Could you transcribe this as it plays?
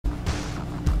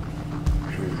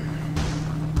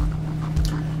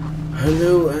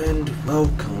Hello and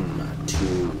welcome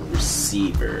to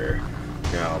Receiver.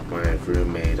 Now, my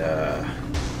roommate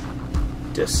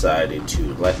decided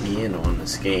to let me in on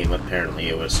this game. Apparently,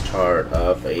 it was part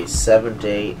of a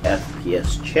 7-day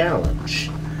FPS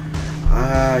challenge.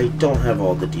 I don't have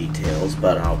all the details,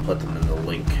 but I'll put them in the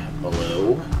link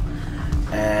below.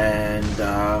 And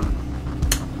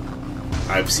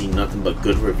I've seen nothing but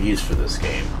good reviews for this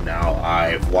game. Now,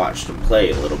 I've watched him play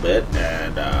a little bit,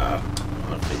 and I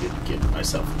figured to give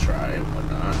myself a try and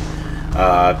whatnot.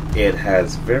 It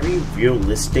has very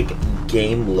realistic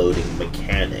game loading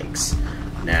mechanics.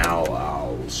 Now,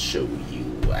 I'll show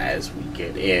you as we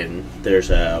get in.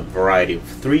 There's a variety of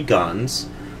 3 guns,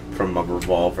 from a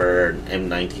revolver, an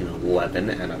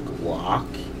M1911, and a Glock.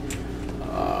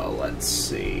 Let's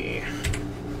see.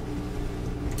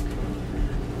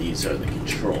 These are the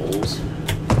controls.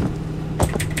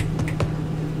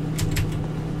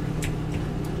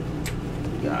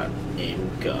 We got aim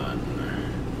gun.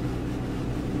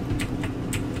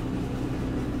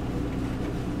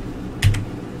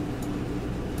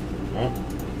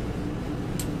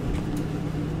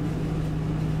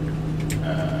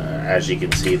 As you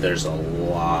can see, there's a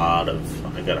lot of...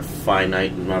 I got a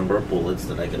finite number of bullets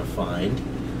that I gotta find.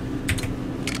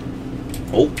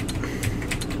 Oh!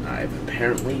 I've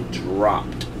apparently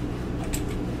dropped.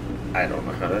 I don't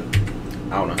know how to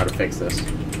fix this.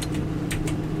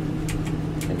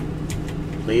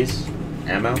 Please,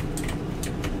 ammo.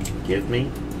 Give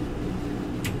me.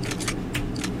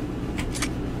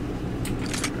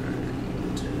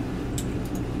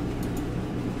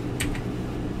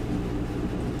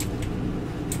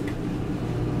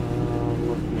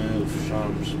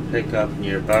 Pick up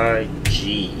nearby.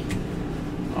 G.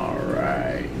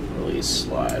 Alright. Release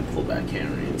slide. Pull back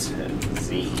camera and hit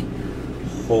Z.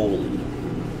 Holy.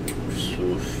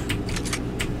 Oof.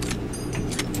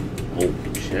 Oh,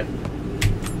 shit.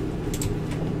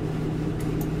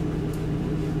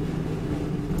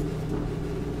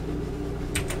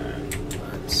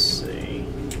 Let's see.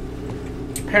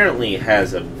 Apparently it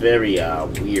has a very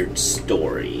weird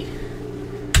story.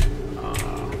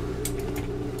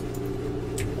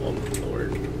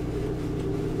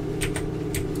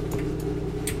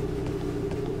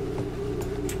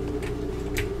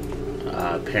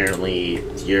 Apparently,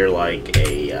 you're like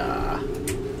a,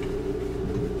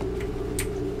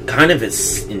 kind of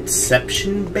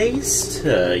Inception-based.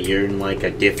 You're in like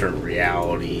a different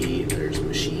reality. There's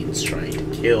machines trying to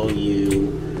kill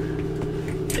you.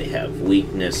 They have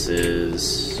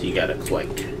weaknesses. You gotta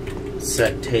collect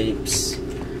cassette tapes.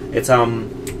 It's,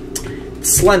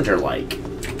 Slender-like,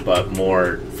 but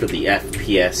more for the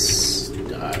FPS,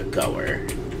 goer.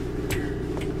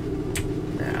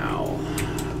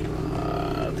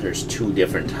 There's 2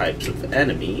 different types of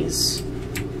enemies.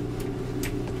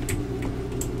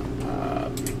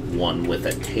 One with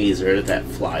a taser that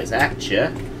flies at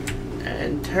you,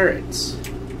 and turrets.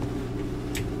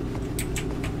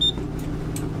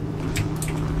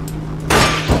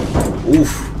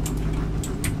 Oof.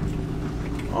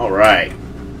 Alright.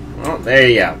 Well, there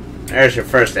you go. There's your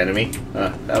first enemy.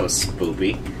 That was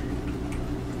spoopy.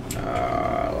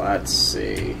 Let's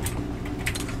see.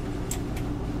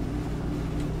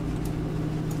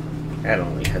 That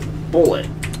only has a bullet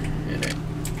in it.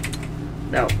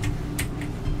 No.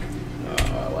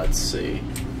 Let's see.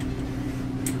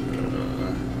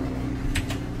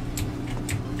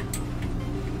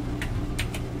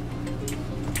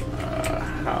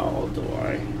 How do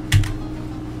I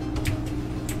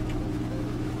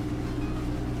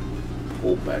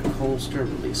pull back holster,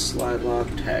 release slide lock,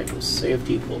 tag with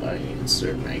safety, pull back and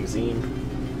insert magazine.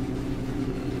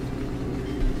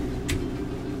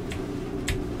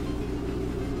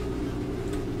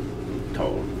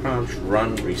 Prompt,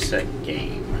 run, reset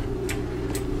game.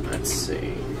 Let's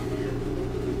see.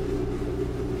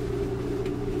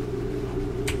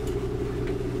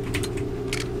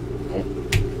 Oh,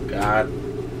 God.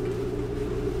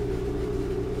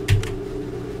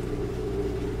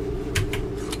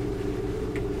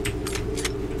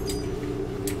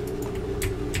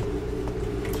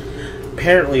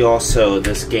 Apparently also,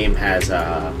 this game has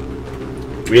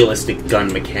realistic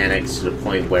gun mechanics to the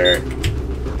point where...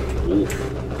 Oof.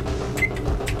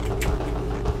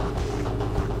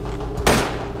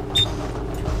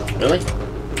 Really?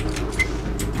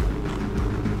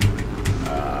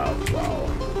 Well,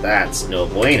 that's no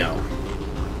bueno.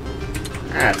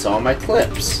 That's all my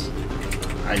clips.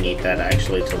 I need that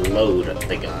actually to load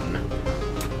the gun.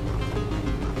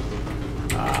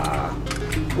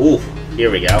 Ooh, here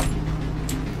we go.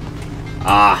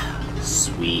 Ah,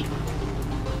 sweet.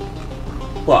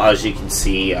 Well, as you can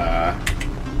see, you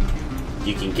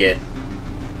can get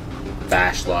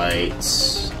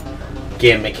flashlights.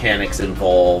 Game mechanics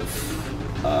involve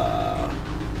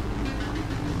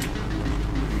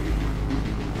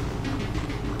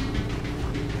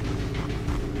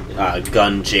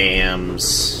gun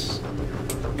jams,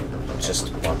 just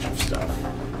a bunch of stuff.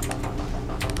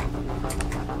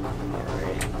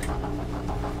 Alright.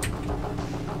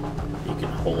 You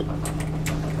can hold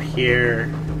up here.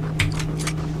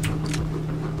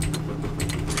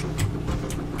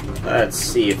 Let's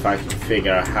see if I can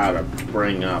figure out how to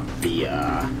bring up the,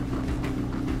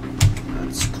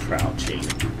 that's crouching.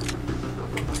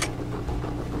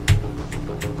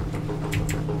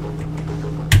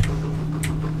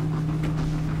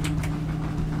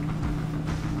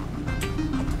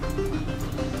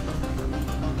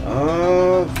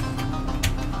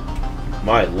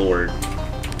 My lord.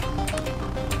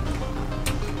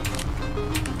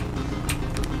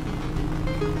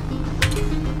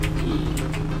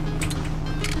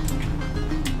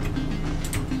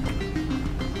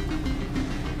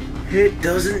 It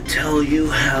doesn't tell you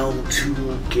how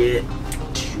to get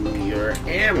to your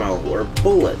ammo or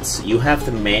bullets. You have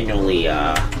to manually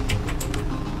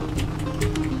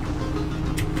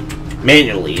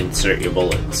insert your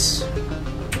bullets.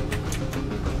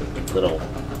 Little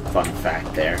fun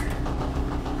fact there.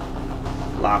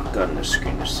 Lock gun to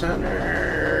screen to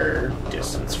center.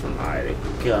 Distance from eye to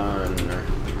gun.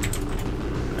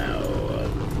 No,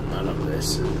 none of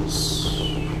this is...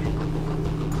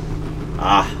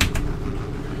 Ah.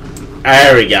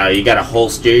 There we go. You gotta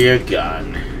holster your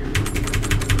gun.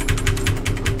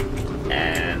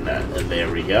 And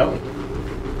there we go.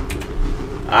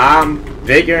 I'm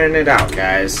figuring it out,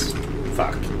 guys.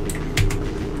 Fuck.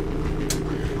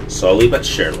 Slowly but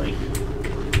surely.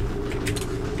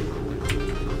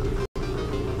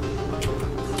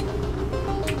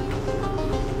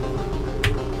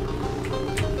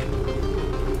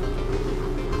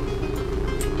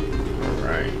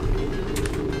 Alright.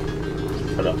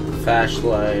 Put up the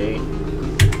flashlight.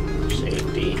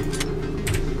 Safety.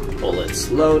 Bullets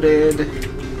loaded.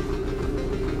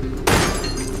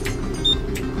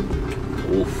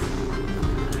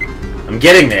 Oof. I'm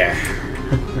getting there.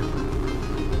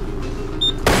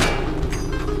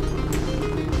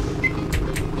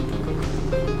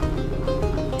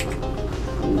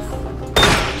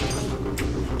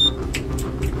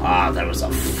 Ah, there was a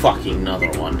fucking another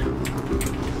one.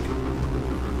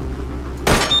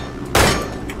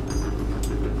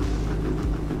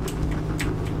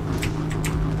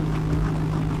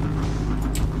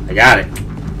 I got it.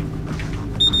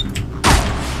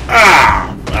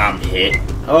 Ah, I'm hit.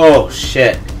 Oh,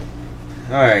 shit.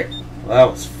 Alright, well,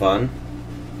 that was fun.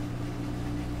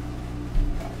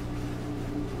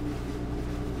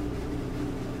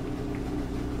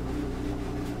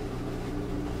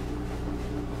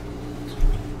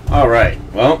 Alright,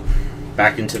 well,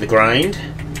 back into the grind.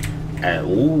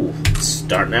 Ooh,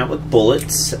 starting out with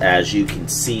bullets. As you can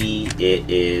see, it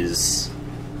is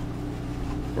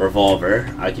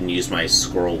revolver. I can use my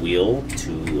scroll wheel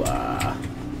to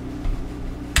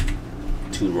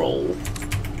roll.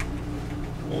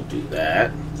 We'll do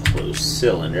that. Close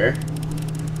cylinder.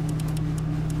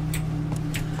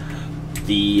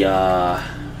 The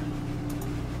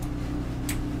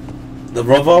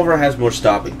revolver has more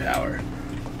stopping power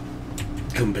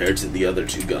compared to the other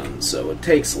two guns, so it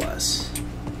takes less.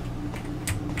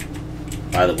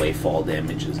 By the way, fall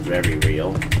damage is very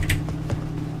real.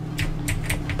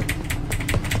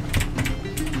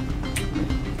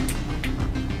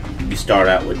 You start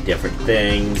out with different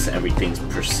things. Everything's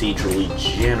procedurally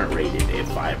generated,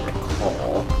 if I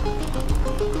recall.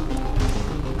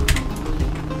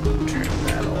 Turn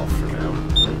that off for now.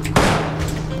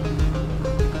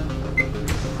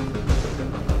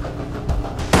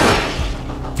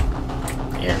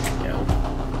 There we go.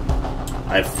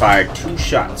 I've fired 2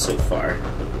 shots so far.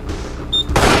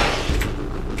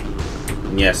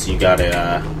 And yes, you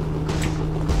gotta,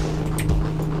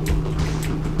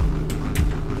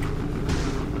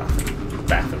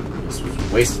 bathroom. This was a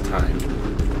waste of time.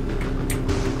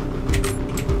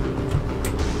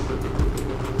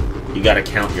 You gotta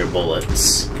count your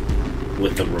bullets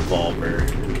with the revolver,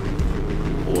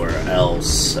 or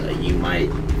else you might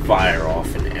fire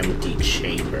off an empty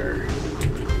chamber.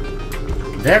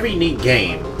 Very neat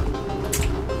game.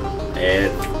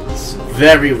 It's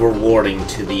very rewarding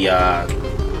to the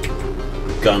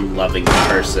gun-loving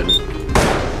person.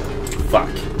 Fuck.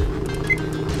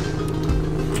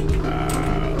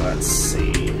 Let's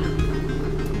see.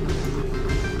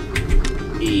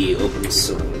 E, open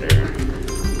cylinder.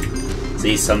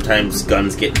 See, sometimes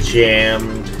guns get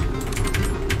jammed.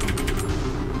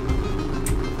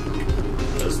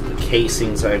 Those are the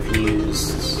casings I've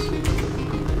used.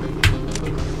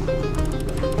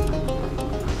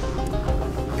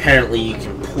 Apparently you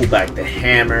can pull back the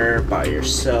hammer by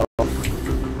yourself.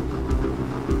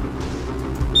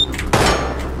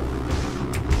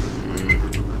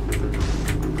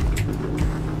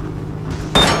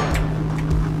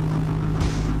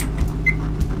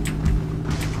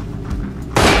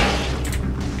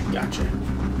 Gotcha.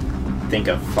 I think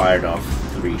I've fired off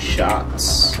 3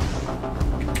 shots.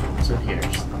 What's in here?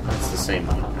 That's the same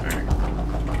one. Alright.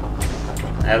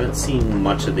 I haven't seen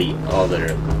much of the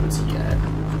other ones yet.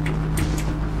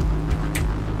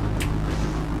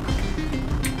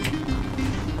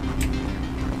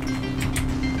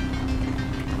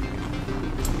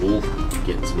 Ooh,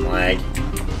 getting some lag.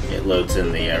 It loads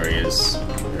in the areas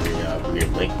very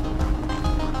weirdly.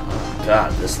 Oh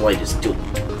god, this light is doing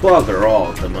bugger all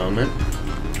at the moment.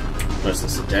 Was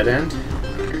this a dead end?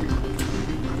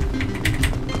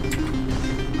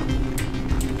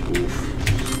 Oof.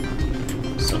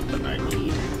 Something I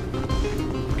need.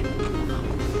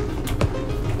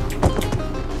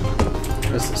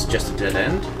 Is this just a dead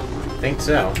end? I think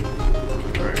so.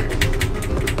 Alright.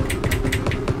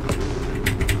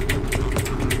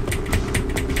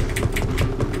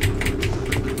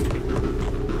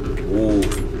 Ooh.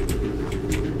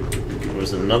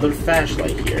 There's another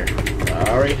flashlight here.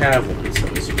 I already have one, so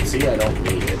as you can see, I don't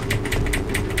need it.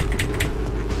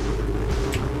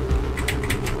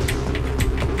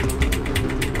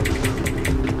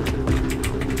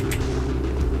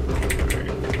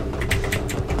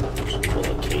 Just full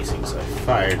of casings I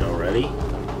fired already.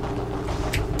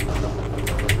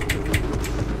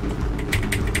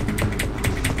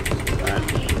 So that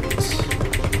means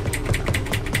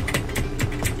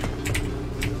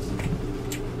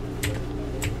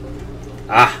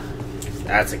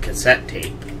that's a cassette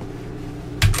tape.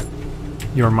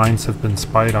 Your minds have been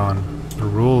spied on. The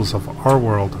rules of our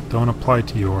world don't apply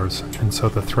to yours, and so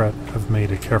the threat have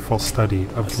made a careful study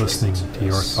of listening to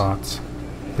your thoughts.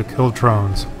 The kill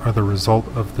drones are the result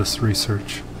of this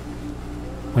research.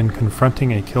 When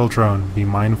confronting a kill drone, be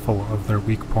mindful of their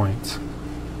weak points.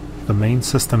 The main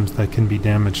systems that can be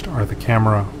damaged are the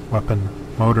camera, weapon,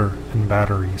 motor, and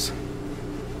batteries.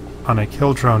 On a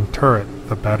kill drone turret,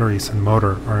 the batteries and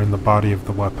motor are in the body of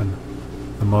the weapon.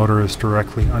 The motor is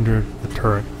directly under the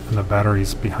turret and the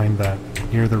batteries behind that,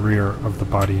 near the rear of the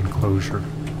body enclosure.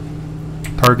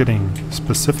 Targeting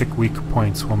specific weak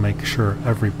points will make sure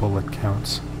every bullet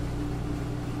counts.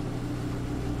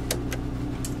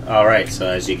 Alright, so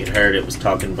as you can hear, it was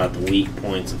talking about the weak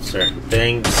points of certain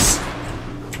things.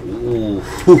 Ooh,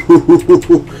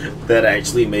 that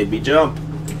actually made me jump.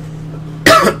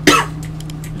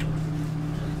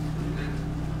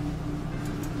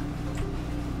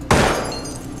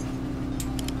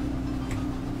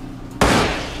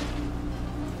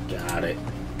 Got it.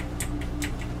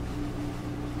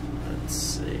 Let's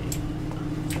see.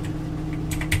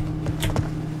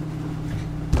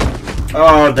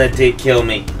 Oh, that did kill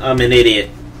me. I'm an idiot.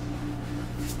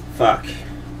 Fuck.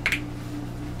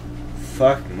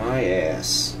 Fuck my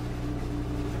ass.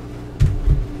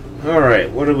 Alright,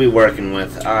 what are we working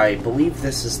with? I believe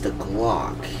this is the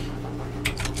Glock.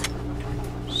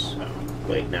 So,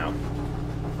 wait now.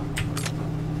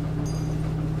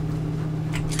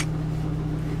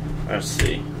 Let's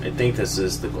see. I think this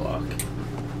is the Glock.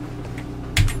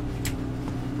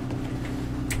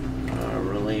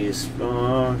 Release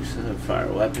box,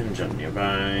 fire weapon, jump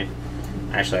nearby.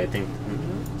 Actually, I think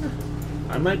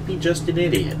I might be just an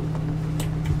idiot.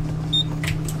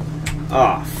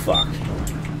 Oh, fuck.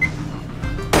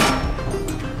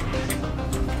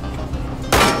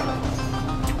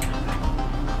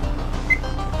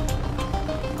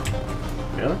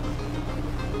 Really?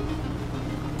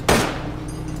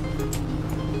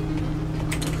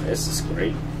 This is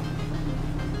great.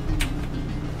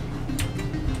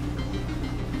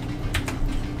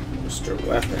 Mr.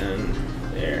 Weapon.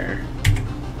 There.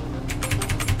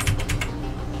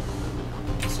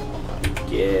 That's all I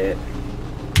get.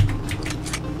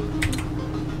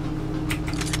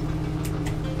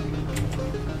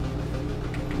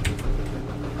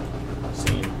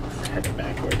 See, heading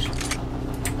backwards.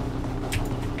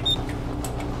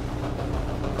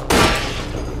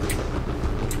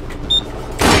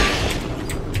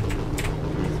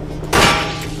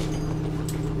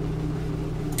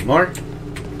 More?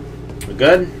 We're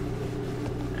good?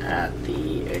 At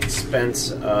the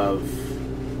expense of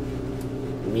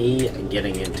me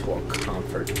getting into a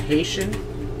confrontation.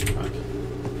 Okay.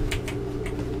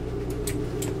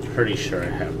 Pretty sure I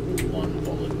have one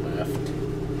bullet left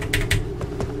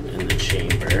in the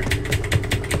chamber.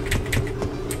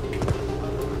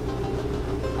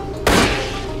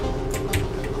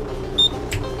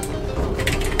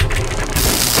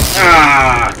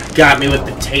 got me with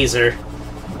the taser.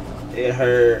 It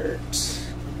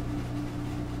hurts.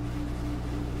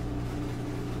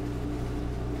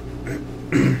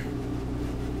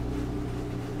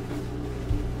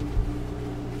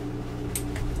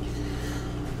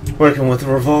 Working with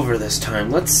a revolver this time.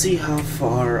 Let's see how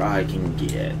far I can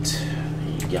get.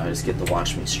 You guys get to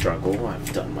watch me struggle.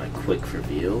 I've done my quick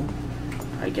review.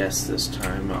 I guess this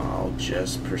time I'll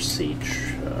just proceed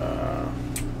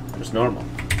as normal.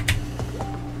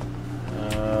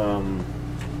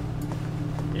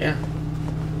 Yeah.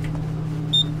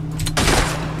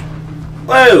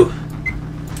 Whoa!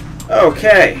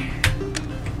 Okay.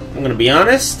 I'm gonna be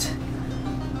honest.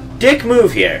 Dick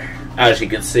move here. As you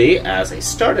can see, as I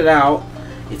started out,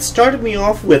 it started me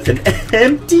off with an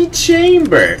empty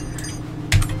chamber.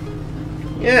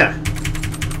 Yeah.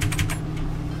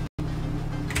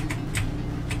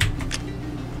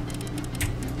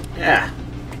 Yeah.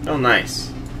 Oh, nice.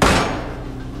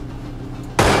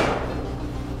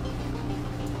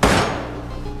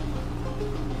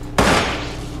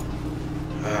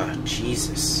 Ah,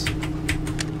 Jesus.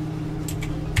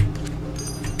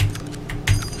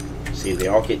 See, they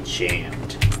all get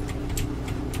jammed.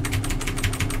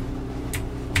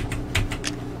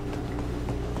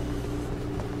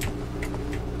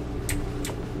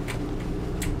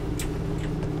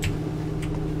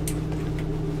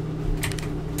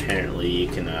 Apparently you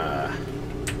can,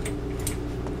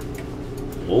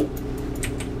 whoa.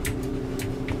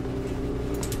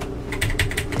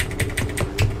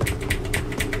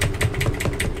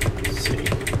 Let's see.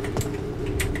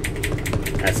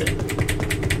 That's it.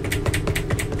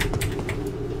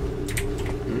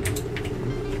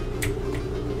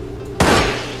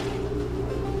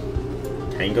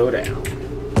 Tango down.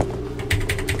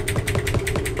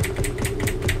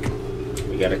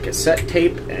 We got a cassette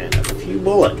tape and a few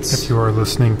bullets. If you are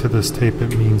listening to this tape,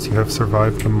 it means you have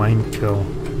survived the mind kill.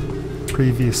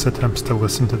 Previous attempts to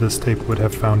listen to this tape would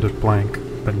have found it blank,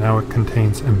 but now it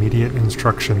contains immediate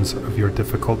instructions of your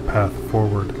difficult path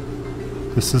forward.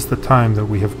 This is the time that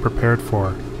we have prepared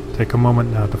for. Take a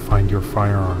moment now to find your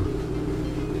firearm.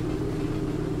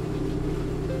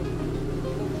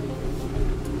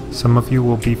 Some of you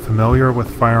will be familiar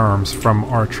with firearms from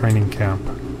our training camp,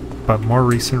 but more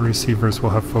recent receivers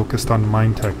will have focused on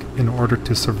mind tech in order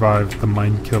to survive the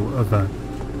mind kill event.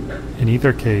 In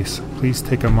either case, please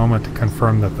take a moment to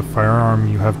confirm that the firearm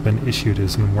you have been issued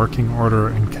is in working order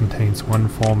and contains one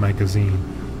full magazine.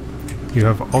 You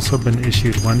have also been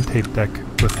issued one tape deck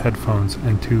with headphones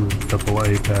and 2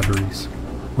 AA batteries.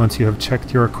 Once you have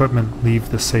checked your equipment, leave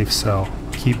the safe cell.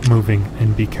 Keep moving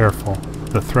and be careful.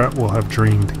 The threat will have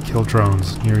dreamed kill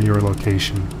drones near your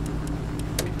location.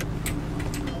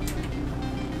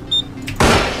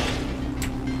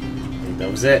 That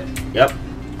was it. Yep.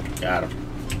 Got him.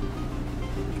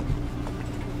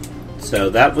 So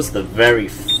that was the very...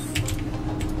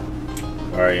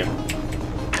 Where are you?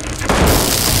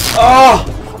 Oh!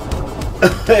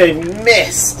 I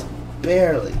missed!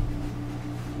 Barely.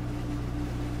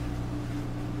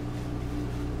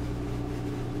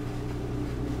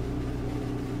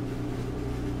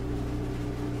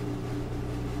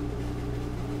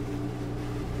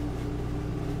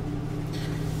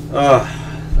 Oh,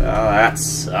 that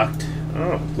sucked.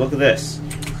 Oh, look at this.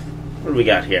 What do we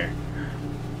got here?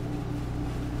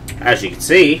 As you can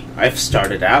see, I've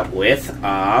started out with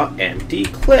an empty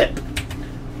clip.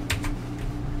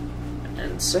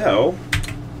 And so,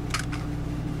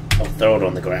 I'll throw it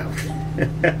on the ground.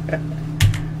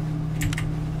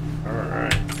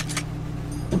 Alright.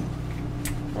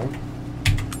 Oh.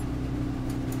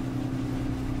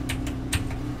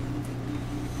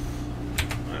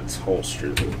 Let's holster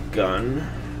the gun.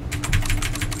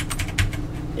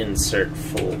 Insert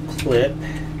full clip.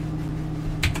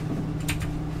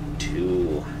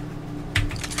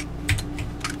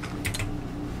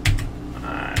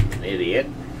 I'm an idiot.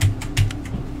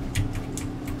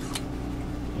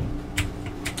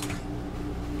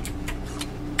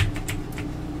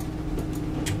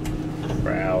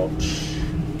 Crouch.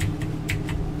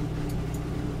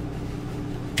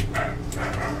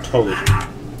 Totally.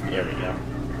 There we go.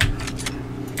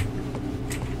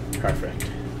 Perfect.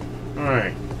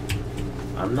 Alright.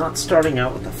 I'm not starting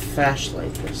out with a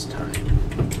flashlight this time.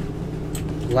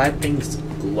 Let things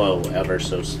glow ever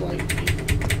so slightly.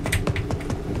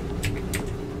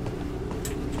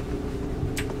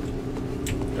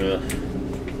 Ugh.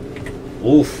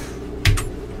 Oof.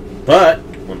 But,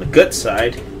 on the good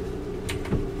side,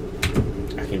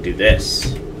 I can do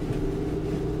this.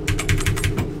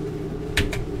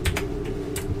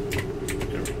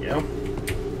 There we go.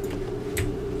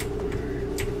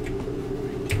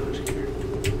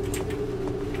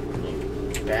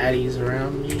 baddies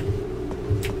around me?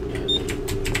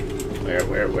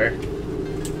 Where?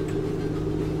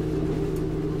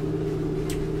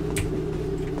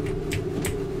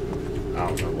 I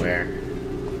don't know where.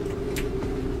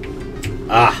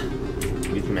 Ah!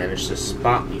 You've managed to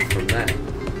spot me from that.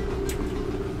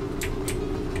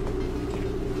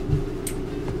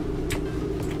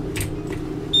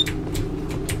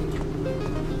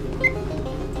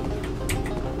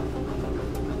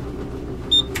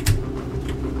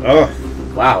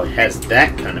 Oh, wow, it has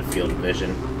that kind of field of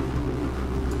vision.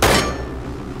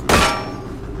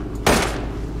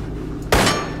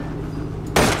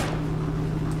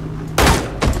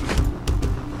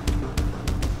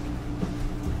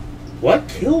 What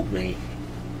killed me?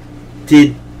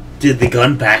 Did the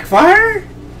gun backfire?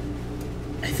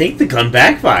 I think the gun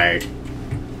backfired.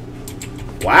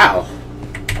 Wow.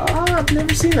 Oh, I've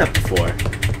never seen that before.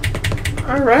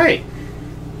 Alright.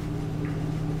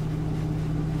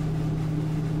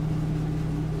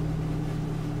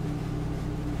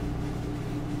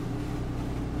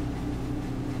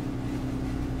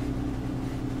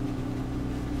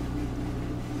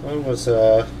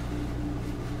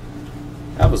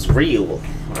 That was real.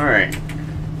 Alright.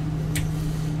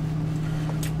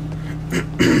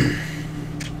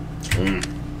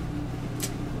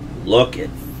 Look at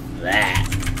that.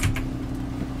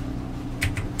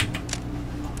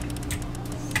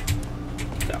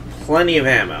 Got plenty of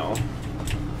ammo.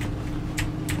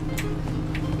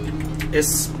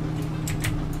 This,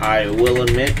 I will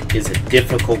admit, is a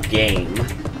difficult game,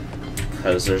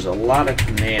 because there's a lot of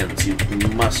commands you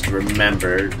must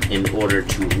remember in order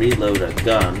to reload a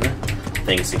gun.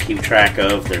 Things to keep track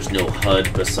of. There's no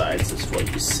HUD besides this what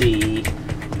you see.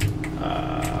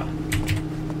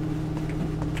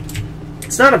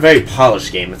 It's not a very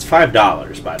polished game. It's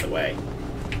 $5, by the way.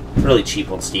 Really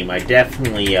cheap on Steam. I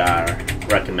definitely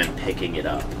recommend picking it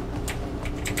up.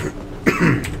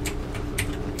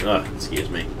 Excuse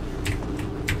me.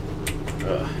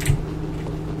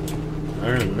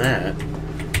 Other than that,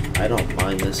 I don't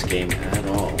mind this game at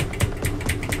all.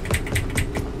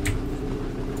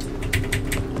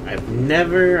 I've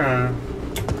never, I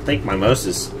think my most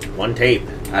is 1 tape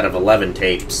out of 11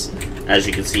 tapes. As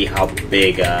you can see how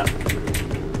big,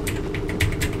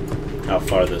 how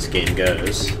far this game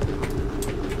goes.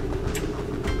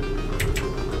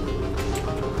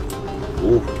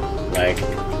 Ooh, lag.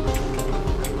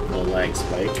 No lag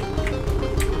spike.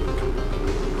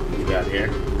 What you got here?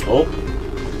 Oh!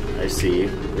 I see you.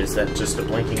 Is that just a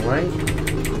blinking light?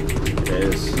 It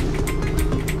is.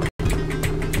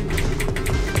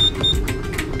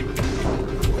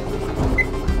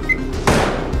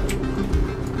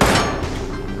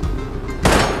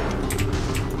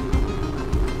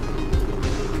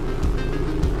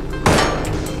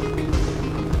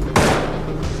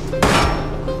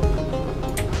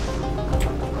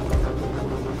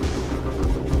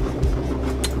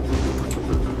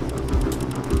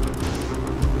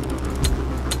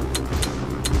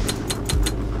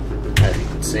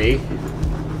 See?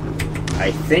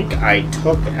 I think I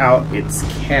took out its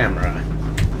camera.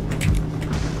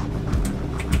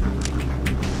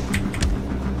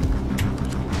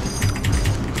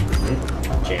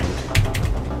 Jammed.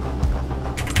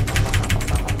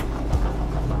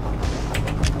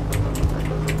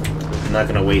 I'm not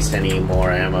gonna waste any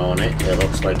more ammo on it. It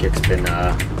looks like it's been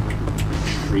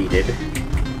treated.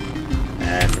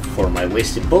 And for my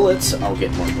wasted bullets, I'll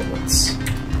get more bullets.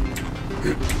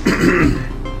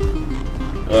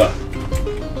 Ugh.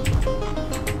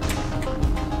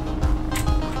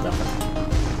 Nothing.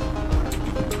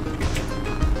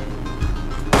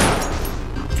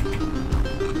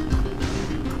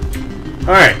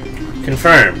 Alright,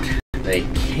 confirmed. They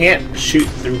can't shoot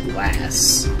through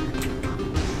glass.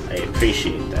 I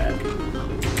appreciate that.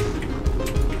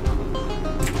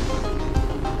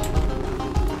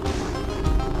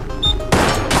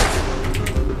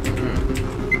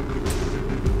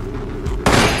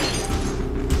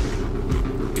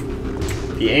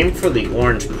 If you aim for the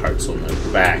orange parts on the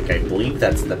back, I believe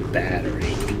that's the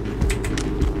battery.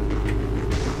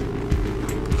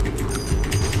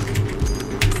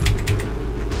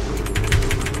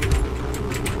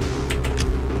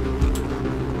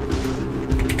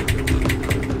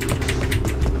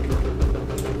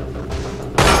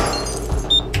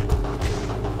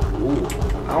 Ooh,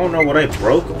 I don't know what I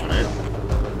broke on it.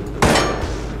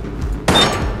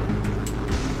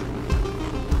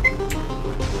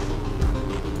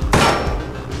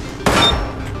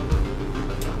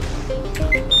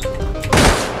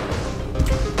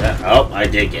 Oh, I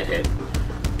did get hit.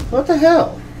 What the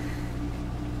hell?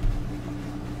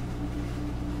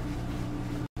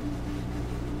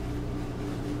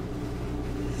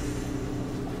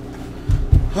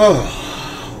 Oh,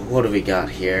 what do we got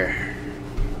here?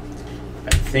 I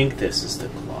think this is the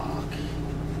clock.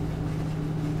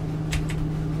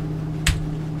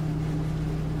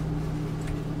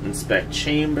 Inspect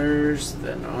chambers,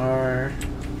 then R.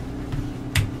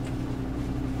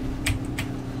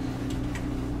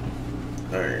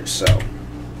 Alright, so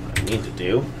what I need to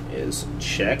do is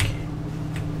check.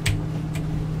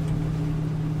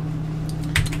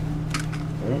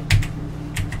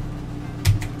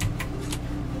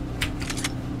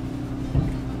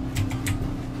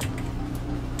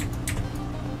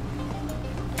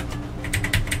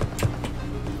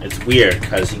 It's weird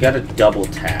because you gotta double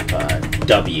tap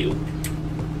W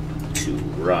to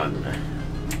run.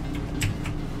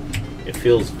 It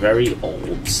feels very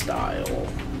old style.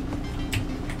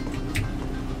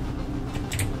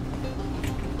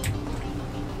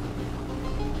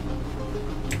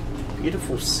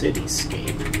 Beautiful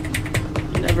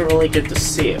cityscape. You never really get to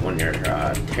see it when you're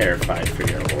terrified for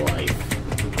your life.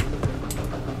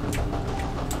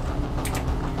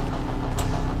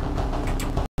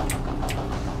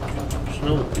 There's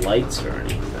no lights or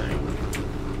anything.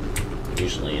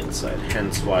 Usually inside.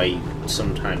 Hence why you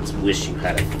sometimes wish you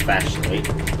had a flashlight.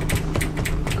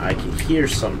 I can hear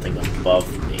something above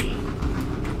me.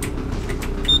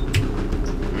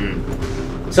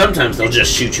 Sometimes they'll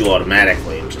just shoot you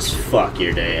automatically and just fuck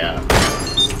your day up.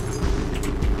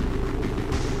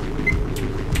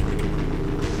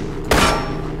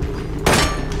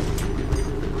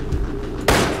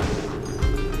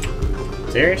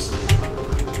 Serious?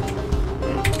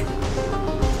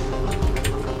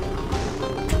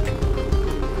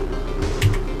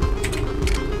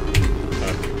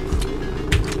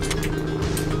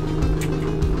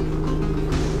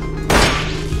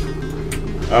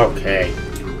 Okay.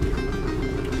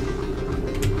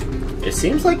 It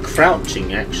seems like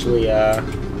crouching actually, yeah,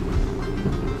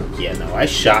 no, I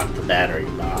shot the battery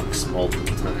box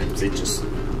multiple times. It just...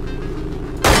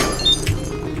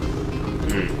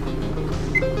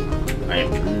 I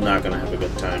am not gonna have a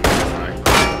good time, am I?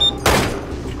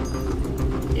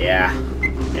 Yeah,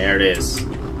 there it is.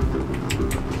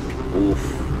 Oof.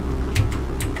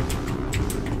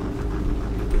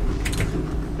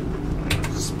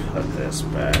 Let's put this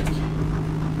back.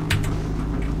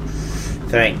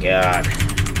 Thank God.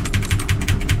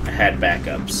 I had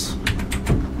backups.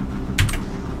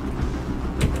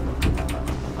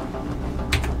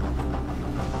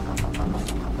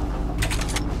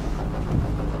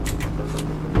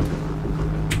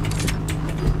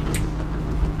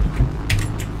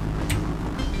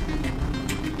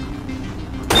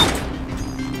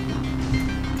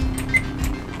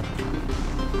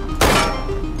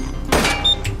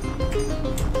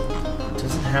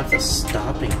 Have the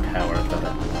stopping power that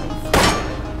I love.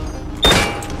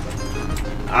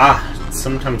 Ah,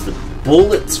 sometimes the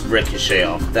bullets ricochet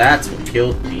off. That's what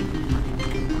killed me.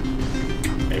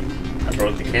 Hey, I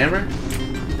broke the camera?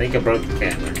 I think I broke the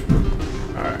camera.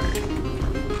 Alright.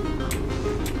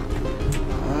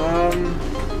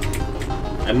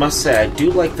 I must say, I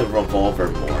do like the revolver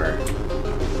more.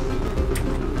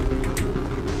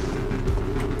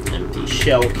 Empty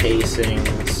shell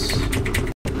casings.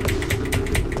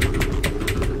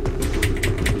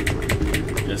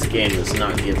 This game is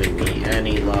not giving me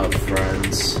any love,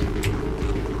 friends.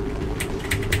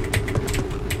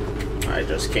 I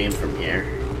just came from here.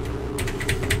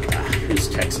 Who's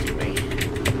texting me?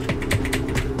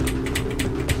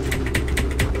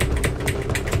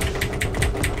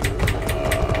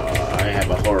 I have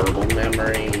a horrible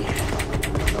memory.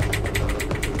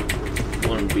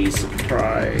 Wouldn't be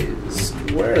surprised.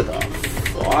 Where the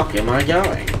fuck am I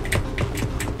going?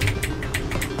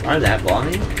 Am I that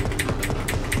blind?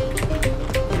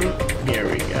 Here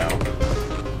we go.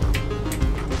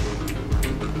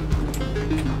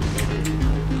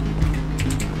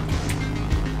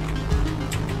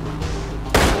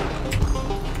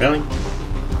 Really?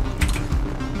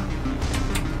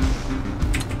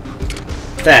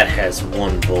 That has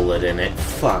one bullet in it.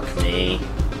 Fuck me.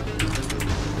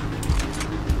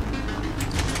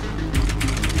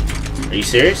 Are you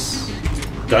serious?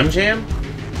 Gun jam?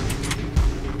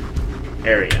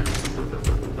 Area.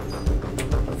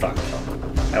 Fuck.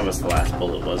 That was the last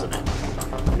bullet, wasn't it?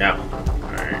 No.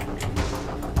 Alright.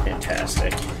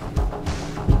 Fantastic.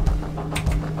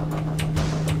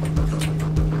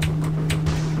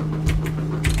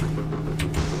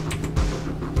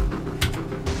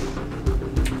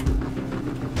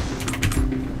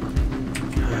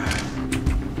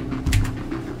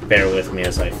 Bear with me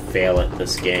as I fail at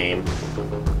this game.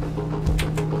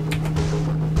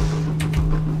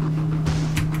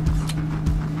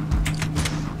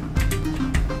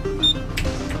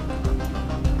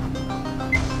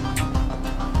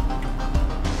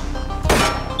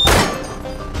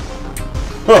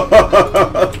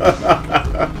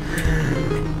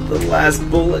 The last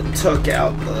bullet took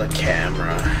out the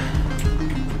camera.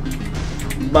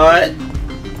 But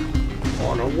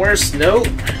on a worse note,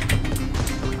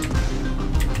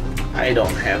 I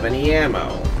don't have any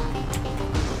ammo.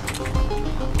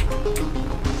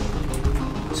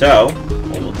 So,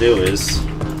 what we'll do is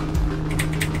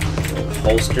we'll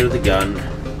holster the gun.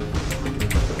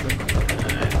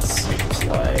 It seems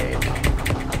like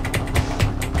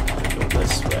go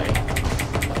this way.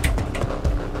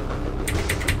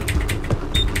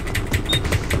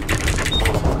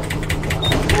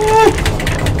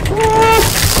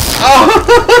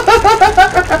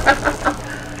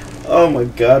 Oh my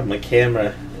god, my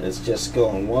camera is just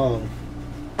going wrong.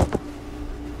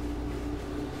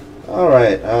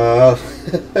 Alright,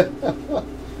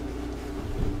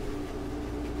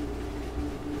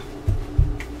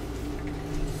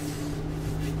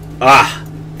 Ah!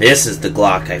 This is the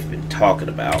Glock I've been talking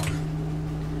about.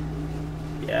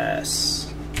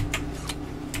 Yes.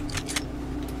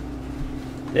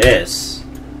 This.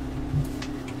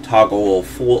 Toggle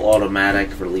full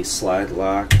automatic release slide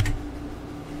lock.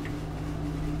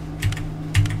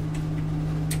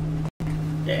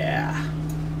 Yeah.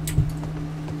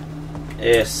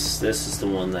 This is the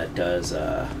one that does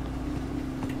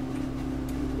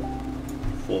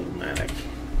full automatic.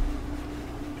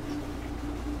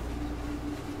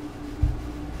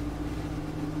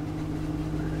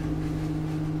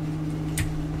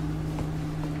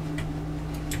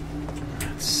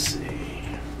 Let's see.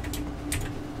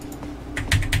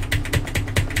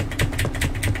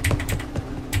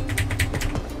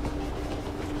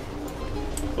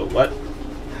 But what?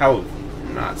 How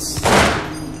nuts?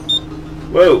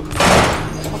 Whoa!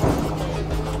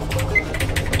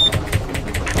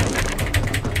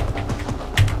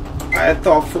 I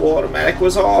thought full automatic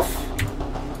was off.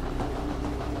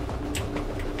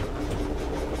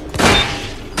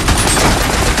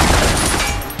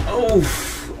 Oh,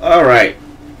 all right.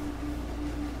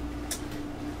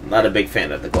 I'm not a big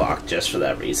fan of the Glock just for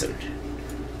that reason.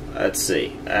 Let's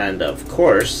see, and of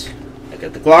course, I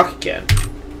get the Glock again.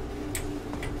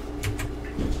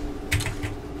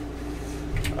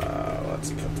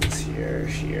 Let's put this here,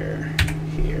 here,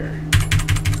 here.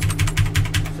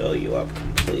 Fill you up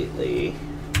completely.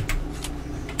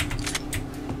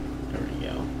 There we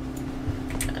go.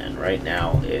 And right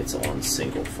now it's on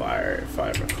single fire, if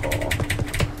I recall.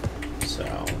 So,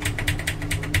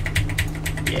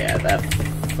 yeah, that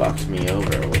fucked me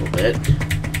over a little bit.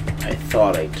 I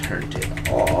thought I turned it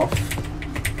off.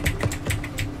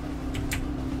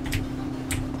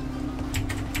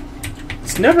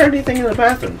 There's never anything in the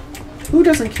bathroom. Who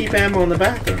doesn't keep ammo in the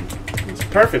bathroom? It's a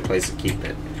perfect place to keep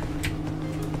it.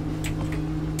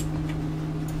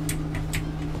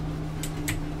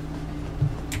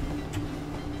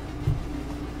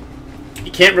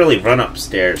 You can't really run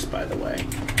upstairs, by the way.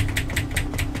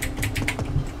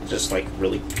 Just like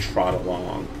really trot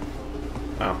along.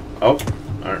 Wow. Oh,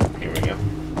 alright, here we go.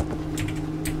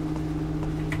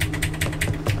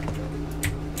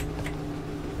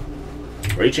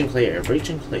 Reach and clear, reach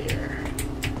and clear.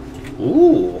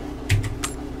 Ooh.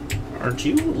 Aren't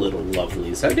you little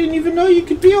lovelies? I didn't even know you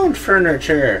could be on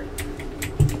furniture.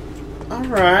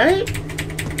 Alright.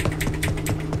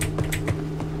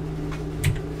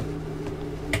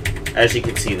 As you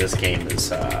can see, this game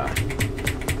is, I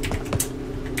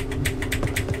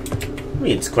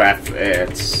mean, it's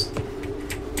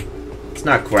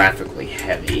not graphically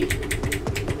heavy.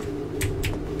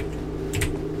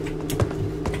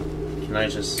 Can I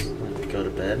just go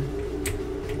to bed?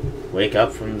 Wake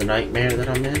up from the nightmare that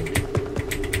I'm in?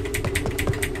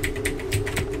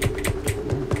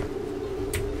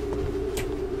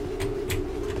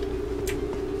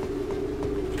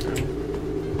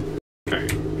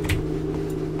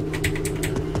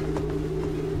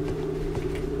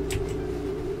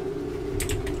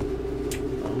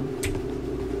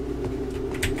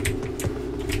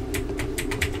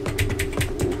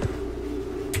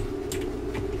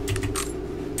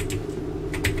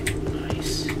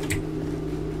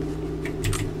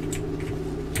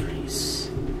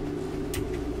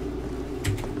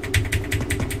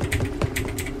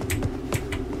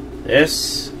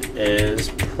 This is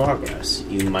progress.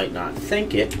 You might not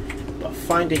think it, but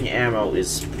finding ammo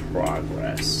is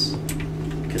progress.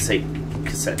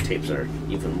 Cassette tapes are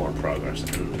even more progress.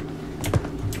 And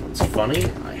what's funny,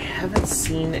 I haven't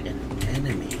seen an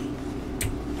enemy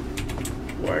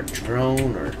or a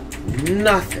drone or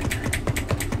nothing.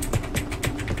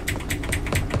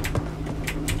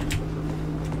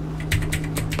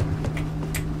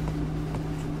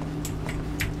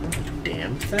 Not a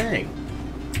damn thing.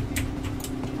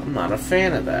 I'm I'm not a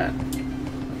fan of that.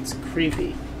 It's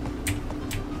creepy.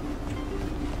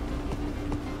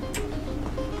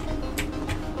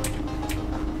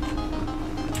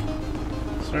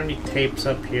 Is there any tapes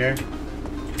up here?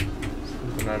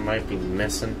 Something I might be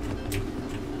missing?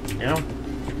 No?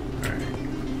 Alright.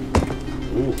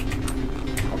 Ooh.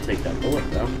 I'll take that bullet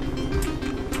though.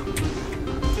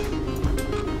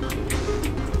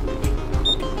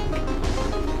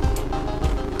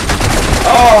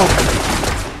 Oh!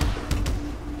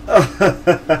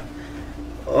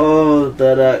 Oh,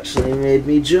 that actually made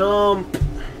me jump.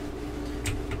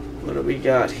 What do we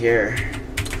got here?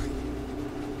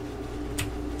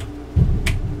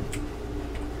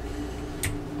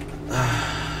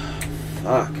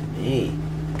 Fuck me.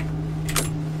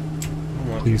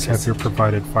 Please have your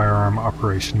provided firearm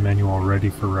operation manual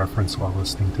ready for reference while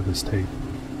listening to this tape.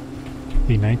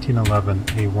 The 1911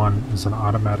 A1 is an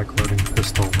automatic loading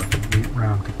pistol with an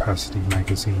 8-round capacity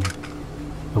magazine.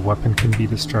 The weapon can be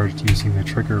discharged using the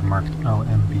trigger marked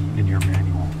LMB in your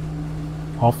manual.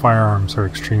 All firearms are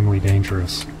extremely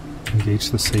dangerous.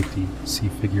 Engage the safety, see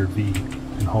Figure V,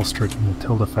 and holster it in the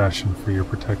tilde fashion for your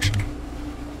protection.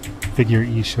 Figure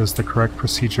E shows the correct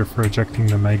procedure for ejecting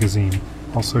the magazine,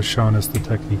 also shown as the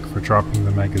technique for dropping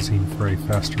the magazine for a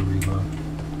faster reload.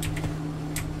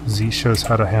 Z shows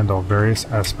how to handle various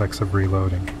aspects of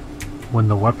reloading. When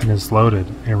the weapon is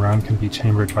loaded, a round can be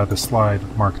chambered by the slide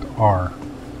marked R.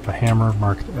 The hammer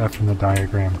marked F in the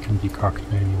diagram can be cocked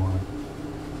manually.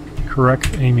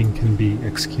 Correct aiming can be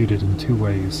executed in two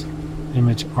ways.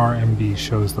 Image RMB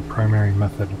shows the primary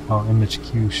method, while Image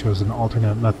Q shows an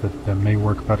alternate method that may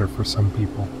work better for some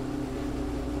people.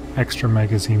 Extra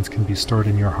magazines can be stored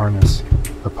in your harness.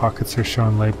 The pockets are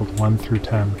shown labeled 1 through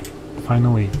 10.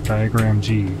 Finally, Diagram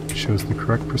G shows the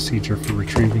correct procedure for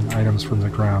retrieving items from the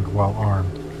ground while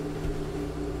armed.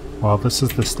 While this is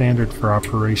the standard for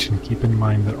operation, keep in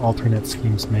mind that alternate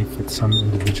schemes may fit some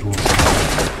individuals.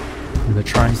 In the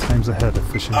trying times ahead,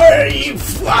 efficient... Are you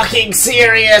fucking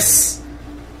serious?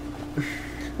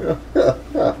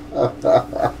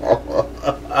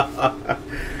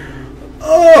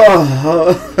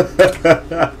 Oh,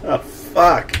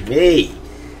 fuck me.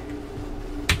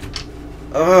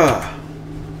 Ugh.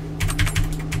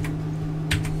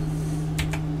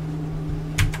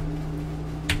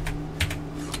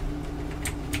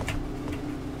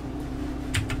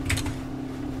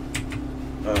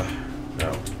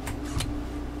 No.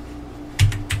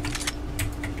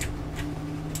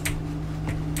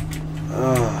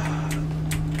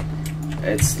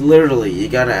 It's literally, you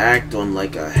gotta act on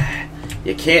like a...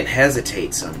 You can't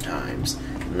hesitate sometimes.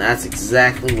 And that's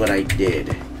exactly what I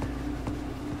did.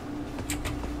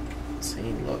 See,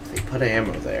 look, they put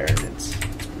ammo there, and it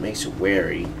makes you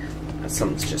wary that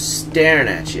something's just staring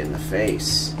at you in the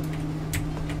face.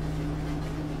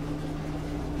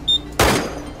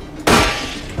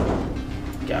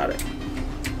 Got it.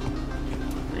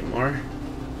 Any more?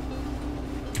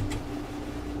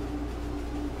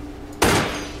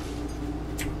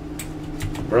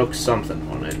 Broke something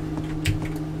on it.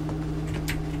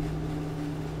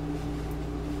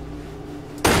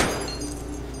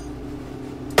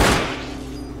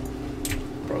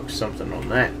 Broke something on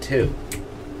that too.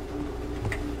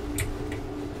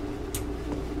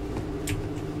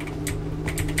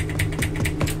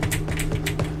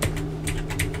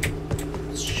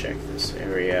 Let's check this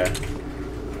area.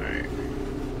 Alright.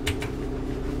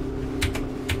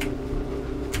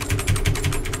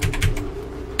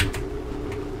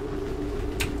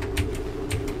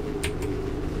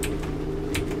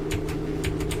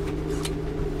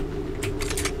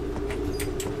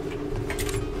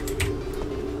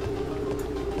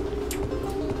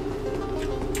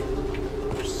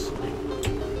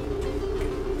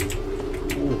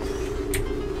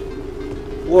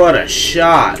 What a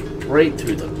shot! Right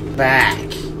through the back.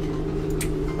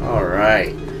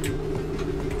 Alright.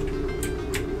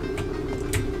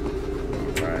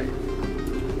 Alright.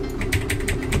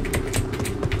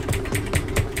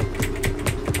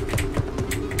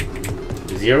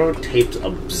 Zero tapes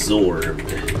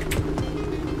absorbed.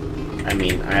 I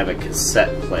mean, I have a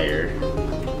cassette player.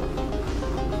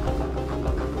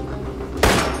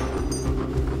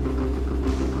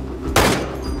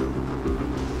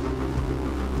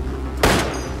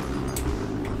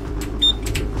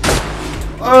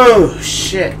 Oh,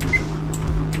 shit.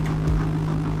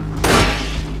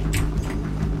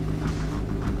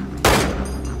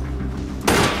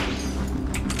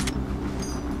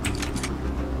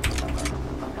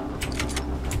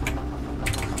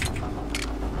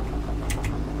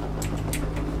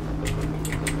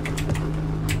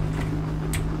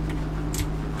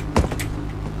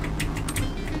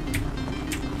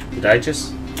 Did I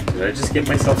just get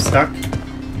myself stuck?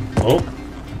 Oh,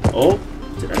 oh,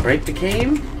 did I break the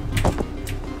game? Did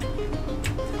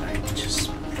I just?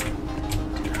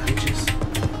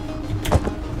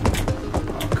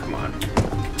 Oh, come on.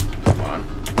 Come on.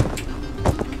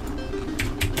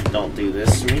 Don't do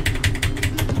this to me.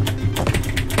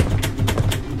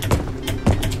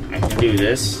 I can do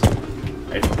this.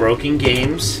 I've broken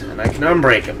games, and I can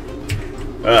unbreak them.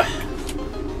 Ugh.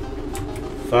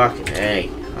 Fucking A.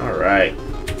 Alright.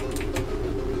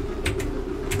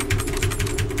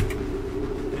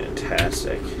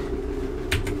 Fantastic.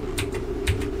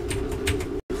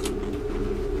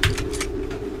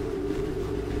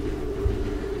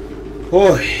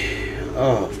 Boy.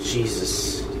 Oh,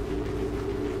 Jesus.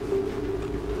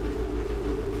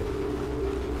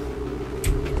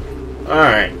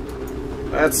 Alright.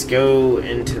 Let's go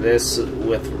into this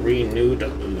with renewed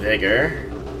vigor.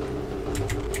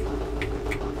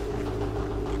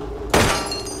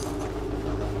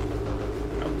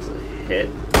 That was a hit.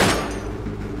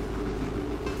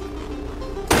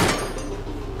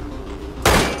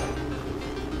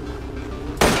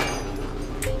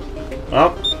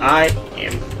 Well, I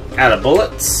am out of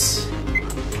bullets.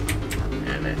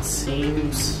 And it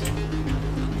seems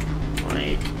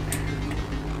like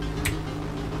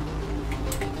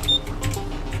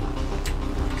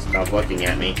stop looking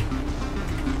at me.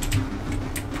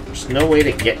 There's no way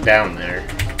to get down there.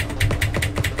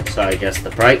 So I guess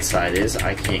the bright side is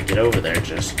I can't get over there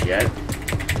just yet.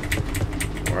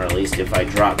 Or at least if I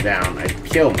drop down, I'd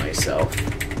kill myself.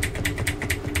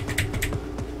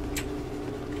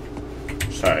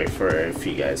 Sorry for if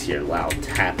you guys hear loud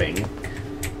tapping.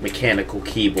 Mechanical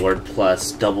keyboard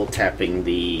plus double tapping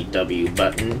the W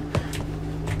button.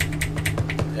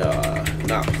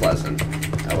 Not pleasant,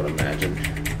 I would imagine.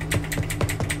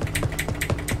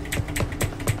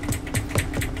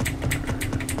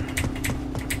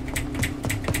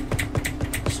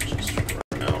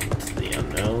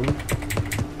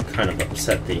 Kind of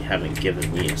upset they haven't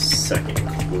given me a second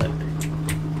clip.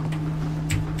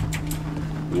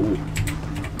 Ooh.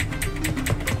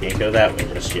 Can't go that way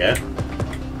just yet.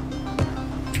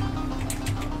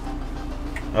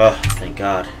 Oh, thank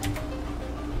God.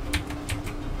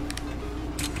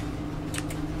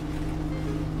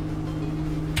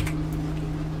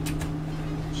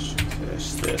 Let's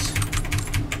finish this.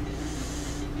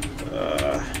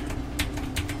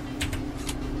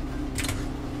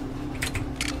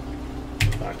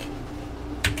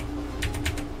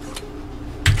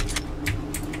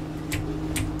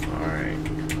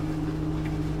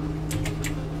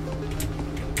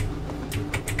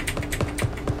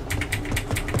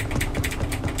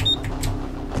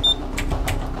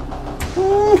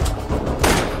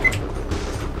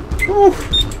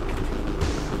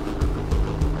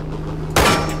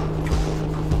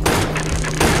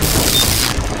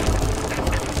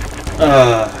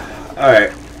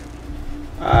 Alright.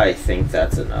 I think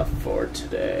that's enough for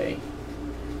today.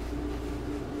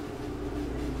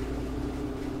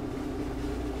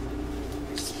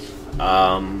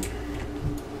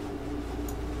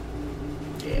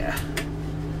 Yeah.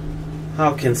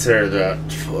 I'll consider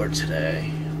that for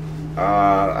today.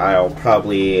 I'll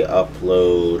probably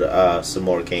upload some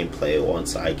more gameplay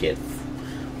once I get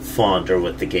fonder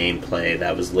with the gameplay.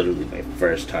 That was literally my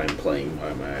first time playing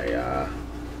by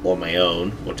on my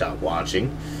own without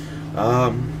watching.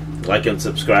 Like and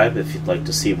subscribe if you'd like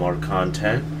to see more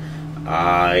content.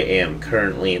 I am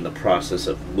currently in the process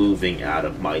of moving out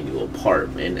of my new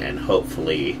apartment and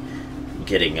hopefully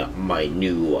getting my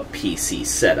new PC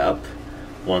set up.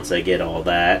 Once I get all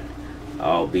that,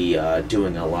 I'll be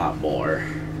doing a lot more.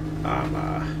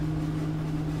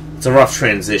 It's a rough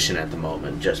transition at the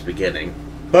moment, just beginning.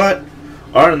 But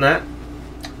other than that,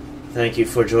 thank you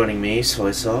for joining me,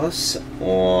 Soy Sauce,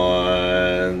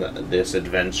 on this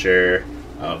adventure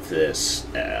of this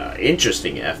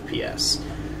interesting FPS,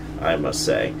 I must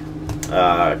say.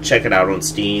 Check it out on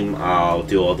Steam. I'll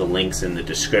do all the links in the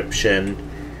description.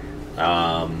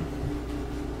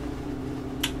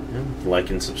 Like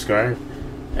and subscribe.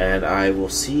 And I will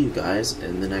see you guys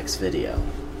in the next video.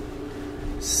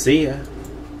 See ya!